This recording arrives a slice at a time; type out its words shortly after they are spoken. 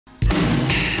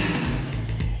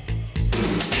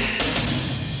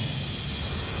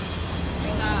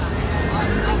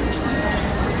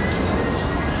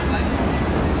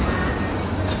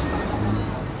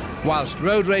Whilst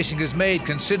road racing has made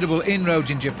considerable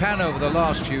inroads in Japan over the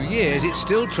last few years, it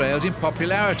still trails in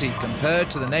popularity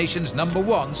compared to the nation's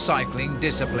 #1 cycling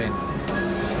discipline.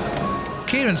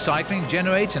 Keirin cycling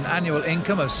generates an annual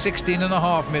income of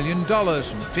 $16.5 million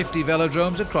from 50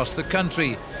 velodromes across the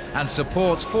country and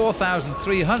supports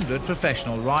 4,300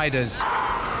 professional riders.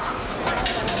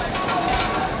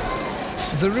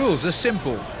 The rules are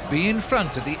simple. Be in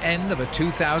front at the end of a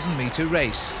 2,000-metre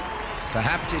race.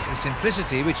 Perhaps it's the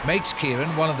simplicity which makes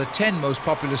Keirin one of the 10 most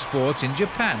popular sports in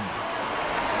Japan.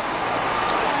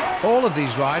 All of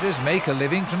these riders make a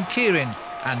living from Keirin,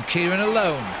 and Keirin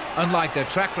alone, unlike their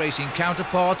track racing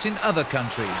counterparts in other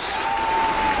countries.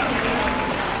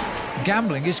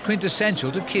 Gambling is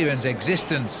quintessential to Keirin's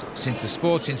existence. Since the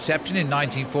sport's inception in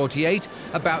 1948,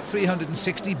 about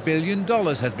 $360 billion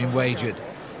has been wagered.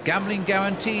 Gambling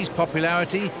guarantees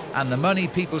popularity, and the money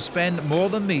people spend more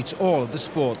than meets all of the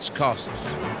sport's costs.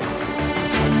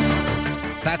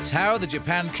 That's how the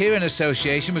Japan Keirin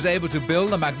Association was able to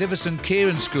build the magnificent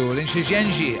Keirin School in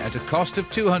Shigenji at a cost of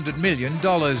 $200 million.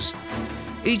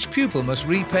 Each pupil must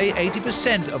repay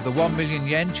 80% of the 1 million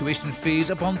yen tuition fees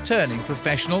upon turning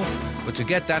professional, but to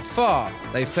get that far,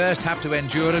 they first have to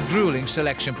endure a grueling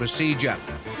selection procedure.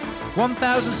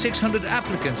 1,600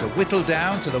 applicants are whittled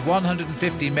down to the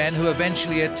 150 men who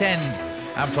eventually attend.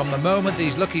 And from the moment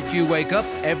these lucky few wake up,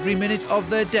 every minute of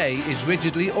their day is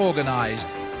rigidly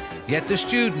organised. Yet the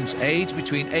students, aged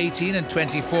between 18 and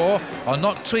 24, are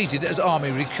not treated as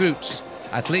army recruits.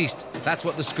 At least, that's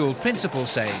what the school principal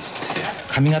says.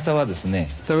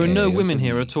 There are no women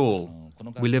here at all.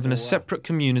 We live in a separate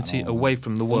community away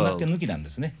from the world.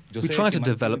 We try to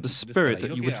develop the spirit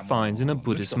that you would find in a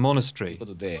Buddhist monastery.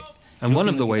 And one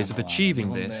of the ways of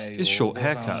achieving this is short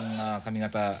haircuts.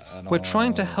 We're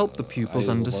trying to help the pupils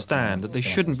understand that they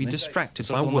shouldn't be distracted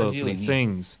by worldly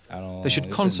things. They should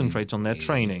concentrate on their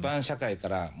training.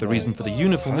 The reason for the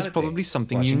uniform is probably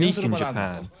something unique in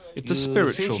Japan. It's a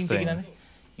spiritual thing.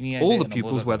 All the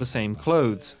pupils wear the same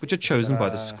clothes, which are chosen by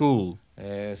the school.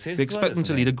 We expect them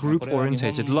to lead a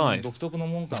group-orientated life.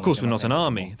 Of course, we're not an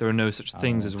army. There are no such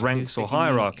things as ranks or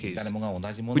hierarchies.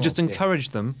 We just encourage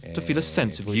them to feel a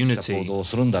sense of unity.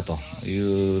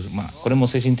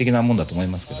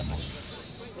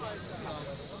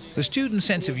 The students'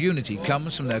 sense of unity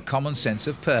comes from their common sense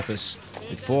of purpose.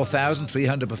 With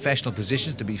 4,300 professional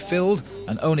positions to be filled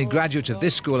and only graduates of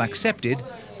this school accepted,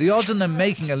 the odds on them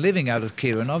making a living out of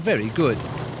Keirin are very good.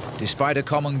 Despite a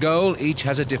common goal, each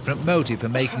has a different motive for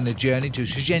making the journey to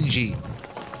Shigenji.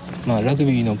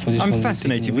 I'm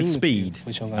fascinated with speed,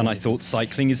 and I thought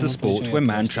cycling is the sport where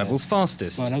man travels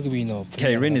fastest.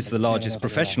 Keirin is the largest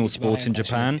professional sport in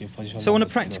Japan, so on a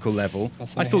practical level,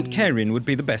 I thought Keirin would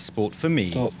be the best sport for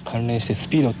me. The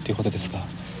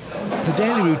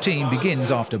daily routine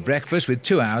begins after breakfast with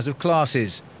 2 hours of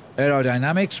classes.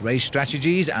 Aerodynamics, race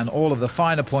strategies, and all of the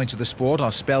finer points of the sport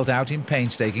are spelt out in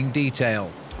painstaking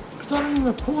detail. In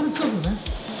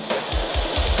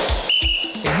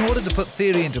order to put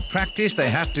theory into practice, they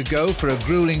have to go for a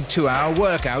grueling 2-hour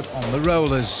workout on the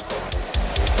rollers.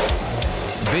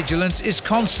 Vigilance is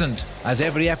constant, as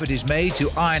every effort is made to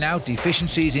iron out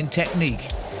deficiencies in technique.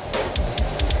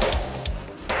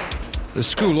 The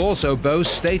school also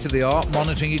boasts state-of-the-art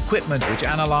monitoring equipment which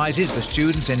analyses the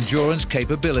students' endurance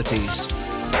capabilities.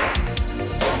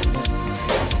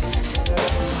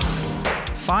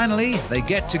 Finally, they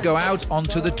get to go out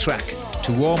onto the track.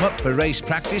 To warm up for race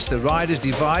practice, the riders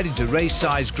divide into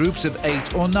race-sized groups of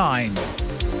 8 or 9.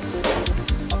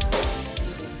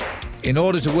 In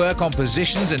order to work on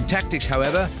positions and tactics,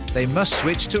 however, they must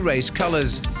switch to race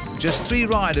colours. Just 3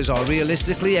 riders are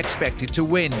realistically expected to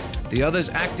win. The others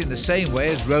act in the same way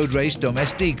as road race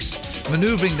domestiques,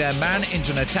 manoeuvring their man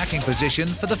into an attacking position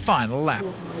for the final lap.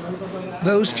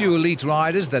 Those few elite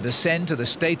riders that ascend to the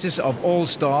status of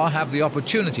All-Star have the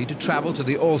opportunity to travel to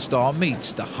the All-Star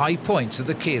meets, the high points of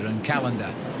the Keirin calendar.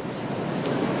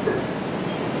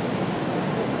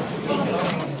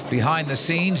 Behind the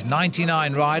scenes,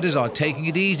 99 riders are taking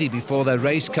it easy before their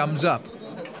race comes up,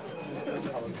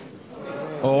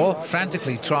 or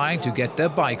frantically trying to get their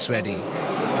bikes ready.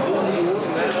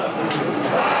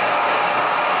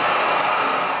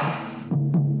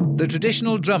 The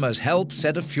traditional drummers help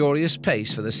set a furious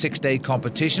pace for the 6-day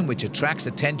competition, which attracts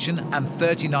attention and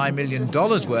 $39 million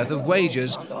worth of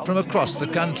wagers from across the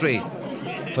country.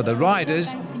 For the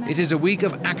riders, it is a week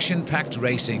of action-packed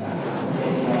racing.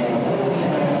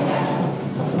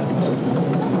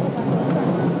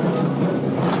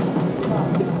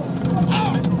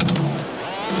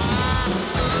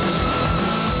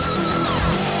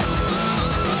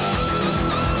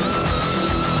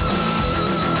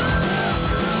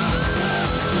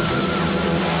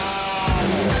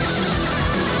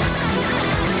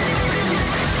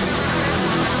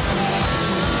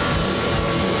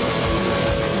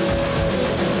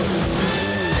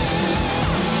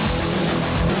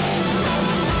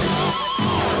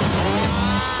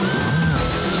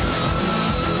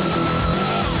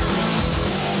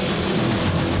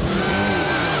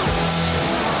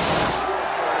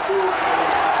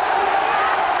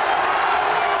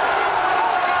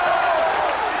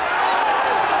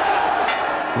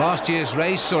 Last year's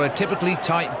race saw a typically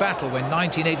tight battle when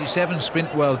 1987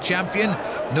 Sprint World Champion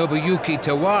Nobuyuki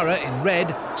Tawara in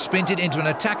red sprinted into an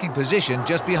attacking position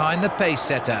just behind the pace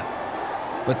setter.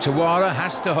 But Tawara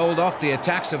has to hold off the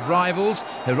attacks of rivals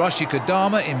Hiroshi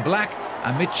Kodama in black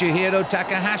and Michihiro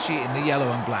Takahashi in the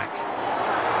yellow and black.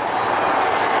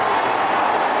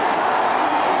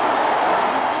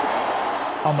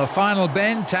 On the final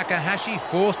bend, Takahashi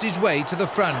forced his way to the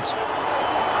front.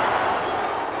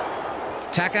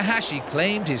 Takahashi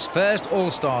claimed his first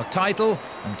All-Star title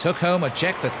and took home a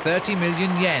cheque for 30 million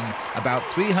yen, about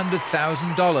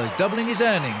 $300,000, doubling his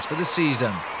earnings for the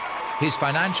season. His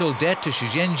financial debt to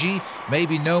Shigenji may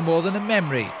be no more than a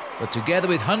memory, but together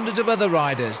with hundreds of other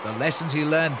riders, the lessons he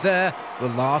learned there will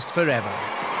last forever.